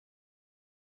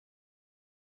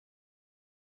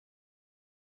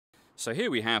So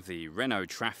here we have the Renault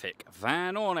Trafic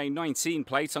van on a 19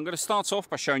 plate. I'm going to start off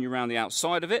by showing you around the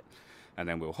outside of it, and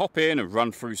then we'll hop in and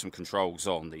run through some controls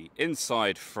on the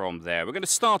inside from there. We're going to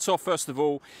start off first of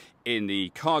all in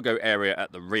the cargo area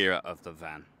at the rear of the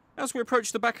van. As we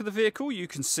approach the back of the vehicle, you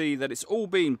can see that it's all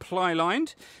been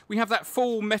ply-lined. We have that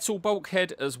full metal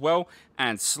bulkhead as well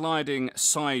and sliding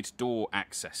side door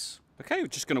access. Okay, we're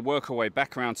just going to work our way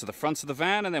back around to the front of the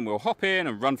van, and then we'll hop in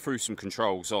and run through some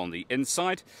controls on the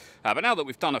inside. But now that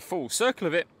we've done a full circle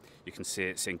of it, you can see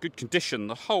it's in good condition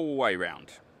the whole way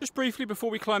round. Just briefly before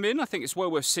we climb in, I think it's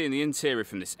well worth seeing the interior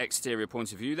from this exterior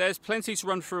point of view. There's plenty to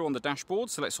run through on the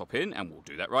dashboard, so let's hop in and we'll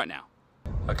do that right now.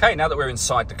 Okay, now that we're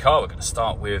inside the car, we're going to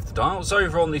start with the dials.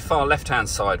 Over on the far left-hand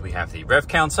side, we have the rev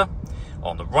counter.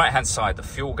 On the right-hand side, the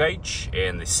fuel gauge.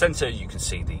 In the centre, you can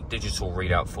see the digital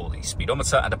readout for the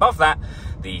speedometer. And above that,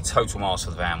 the total miles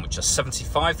for the van, which are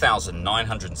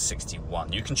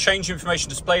 75,961. You can change the information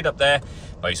displayed up there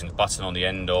by using the button on the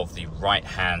end of the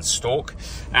right-hand stalk.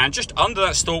 And just under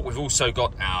that stalk, we've also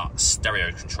got our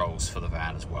stereo controls for the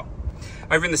van as well.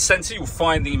 Over in the centre, you'll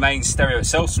find the main stereo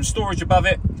itself, some storage above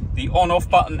it. The on-off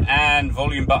button and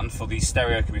volume button for the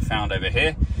stereo can be found over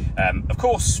here. Of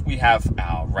course, we have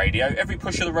our radio. Every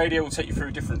push of the radio will take you through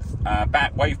a different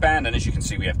wave band, and as you can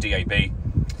see, we have DAB.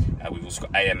 We've also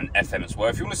got AM and FM as well.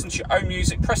 If you want to listen to your own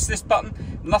music, press this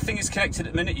button. Nothing is connected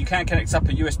at the minute. You can connect up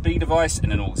a USB device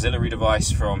and an auxiliary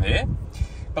device from here.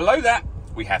 Below that,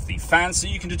 we have the fan, so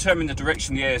you can determine the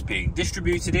direction the air is being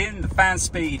distributed in, the fan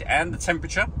speed and the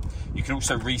temperature. You can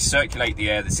also recirculate the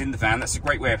air that's in the van. That's a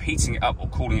great way of heating it up or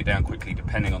cooling it down quickly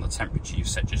depending on the temperature you've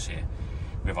set just here.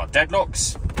 We have our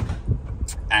deadlocks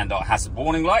and our hazard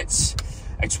warning lights,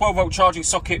 a 12-volt charging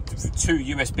socket with 2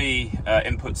 USB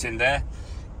inputs in there,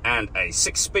 and a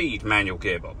 6-speed manual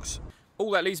gearbox.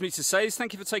 All that leaves me to say is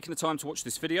thank you for taking the time to watch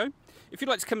this video. If you'd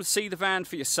like to come and see the van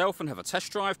for yourself and have a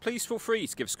test drive, please feel free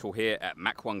to give us a call here at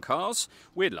Mach 1 Cars.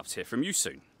 We'd love to hear from you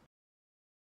soon.